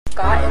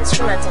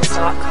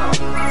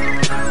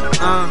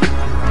gotinstrumentals.com.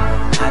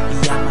 I be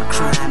on my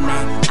crime,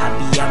 man. I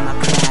be on my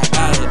crime,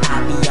 ayy. I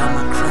be on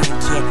my crime,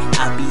 kid.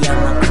 I be on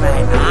my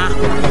crime,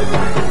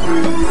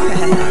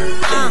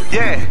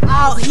 Yeah.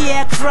 Out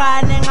here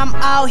grinding, I'm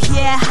out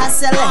here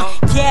hustling.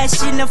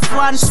 Cash in the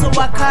front, so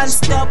I can't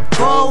stop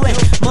going.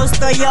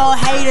 Most of y'all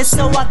haters,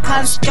 so I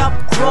can't stop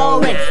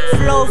growing.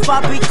 Flow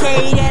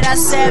fabricated, I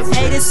serve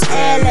haters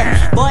Ellen.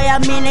 Boy,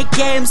 I'm in the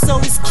game, so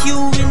it's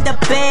Q in the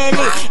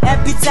belly.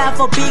 Appetite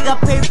for bigger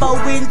paper,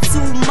 win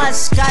too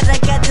much. Gotta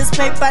get this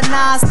paper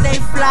now, stay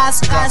fly,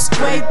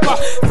 skyscraper.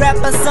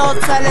 Rapper so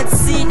toilet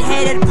seat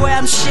hated, boy,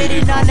 I'm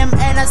shitting on them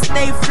and I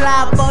stay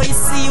fly. Boy, you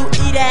see you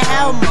eat a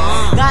helmet.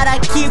 Gotta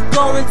keep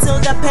going till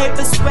the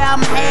paper's where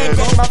I'm headed.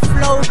 My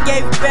flow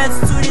gave birth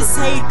to this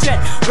hatred.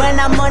 When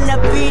I'm on the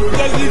beat,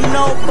 yeah, you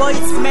know, boy,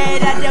 it's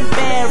mad at them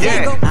bad.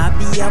 Yeah. I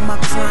be on my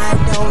grind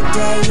all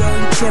day,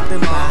 ain't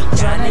trippin', bro.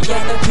 Tryna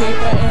get the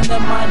paper and the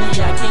money,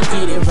 I can't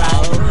get it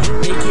right.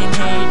 They can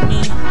hate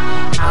me,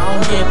 I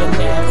don't give a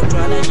damn.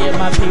 Tryna get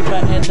my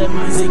paper and the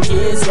music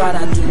is what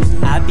I do.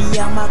 I be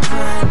on my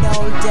grind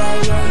all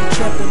day, ain't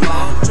trippin',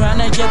 bro.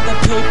 Tryna get the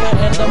paper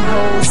and them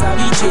hoes, I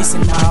be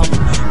chasing out.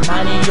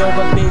 Money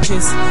over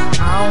bitches,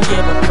 I don't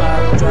give a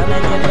fuck.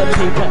 Tryna get the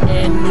paper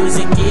and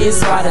music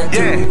is what I do.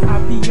 Yeah. I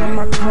be on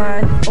my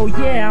grind, oh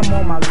yeah, I'm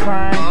on my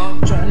grind.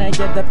 Tryna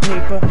get the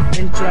paper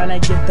and tryna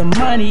get the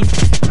money.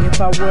 If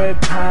I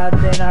work hard,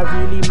 then I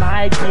really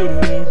might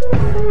get it.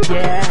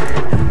 Yeah,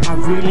 I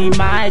really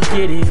might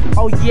get it.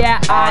 Oh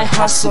yeah, I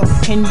hustle,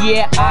 and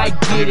yeah, I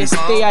get it.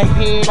 Stay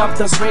ahead of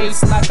the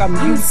race like I'm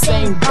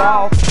Usain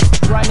Bolt.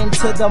 Running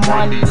to the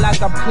money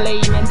like a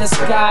plane in the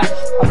sky.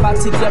 About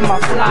to get my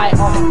fly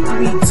on.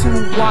 3, 2,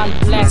 1,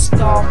 blast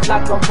off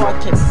like a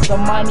rocket. The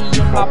money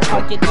in my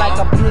pocket like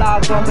a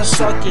plug on the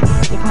socket.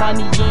 If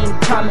money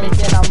ain't coming,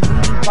 then I'm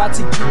really about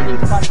to get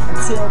it. But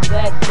until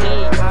that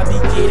day, I'll be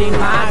getting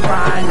my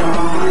grind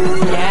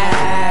on.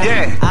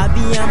 Yeah. I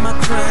be on my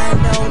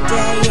grind all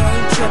day,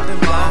 ain't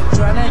trippin', bro.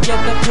 Tryna get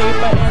the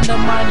paper and the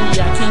money,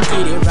 I can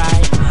get it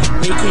right.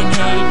 They can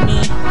hate me,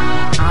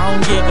 I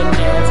don't give a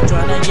damn.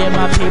 Tryna get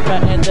my paper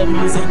and the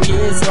music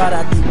is what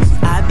I do.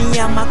 I be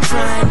on my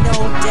grind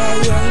all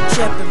day, ain't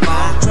trippin', bro.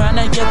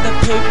 Tryna get the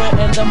paper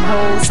and them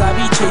hoes, I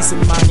be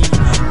chasing money.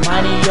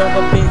 Money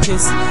over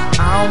bitches,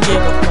 I don't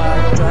give a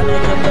fuck.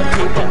 Tryna get the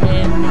paper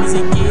and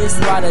music is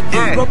what I do.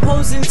 Yeah.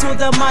 Proposing to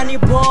the money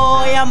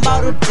boy, I'm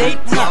about to date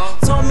her.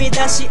 Told me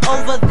that she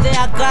over there,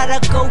 I gotta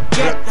go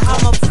get her.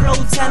 My flow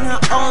turn her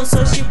on,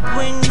 so she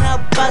bring her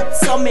butt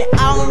on me.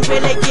 I don't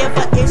really give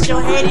a if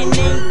your hating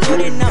ain't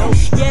good enough.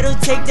 Yeah, to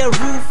take the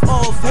roof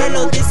off.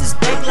 Hello, this is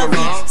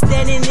Bangladesh.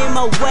 Standing in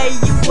my way,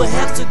 you will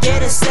have to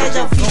get a stage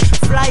of it.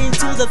 Flying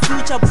to the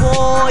future,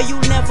 boy, you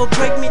never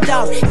break me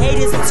down.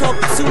 Haters talk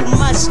too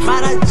much,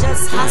 but I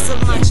just hustle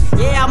much.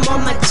 Yeah, I'm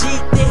on my G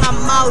thing, I'm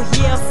out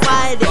here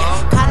fighting.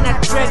 Kinda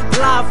trick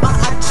love, but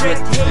I trick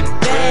hate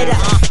better.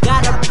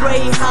 Gotta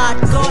pray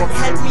hard, God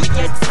help me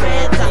get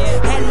further.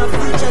 And my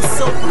future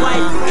so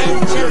bright,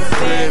 angel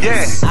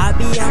feathers. I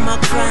be on my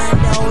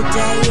grind all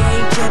day,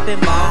 ain't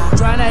trippin', bro.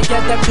 Tryna get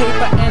the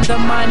paper and the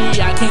money,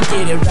 I can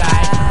get it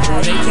right.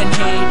 Or they can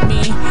hate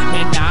me,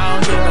 man, I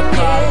don't give a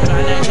fuck.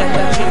 Tryna get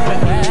the paper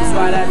is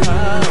what I do.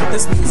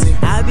 This music,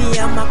 I be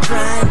on my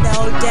grind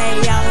all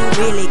day, I don't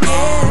really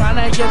care.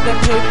 tryna get the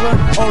paper,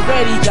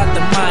 already got the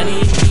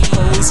money.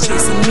 Always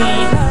chasing me,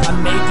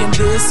 I'm making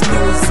this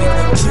music.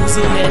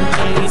 Choosing and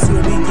A's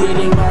will be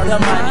getting all the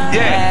money.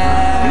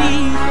 Yeah. Me.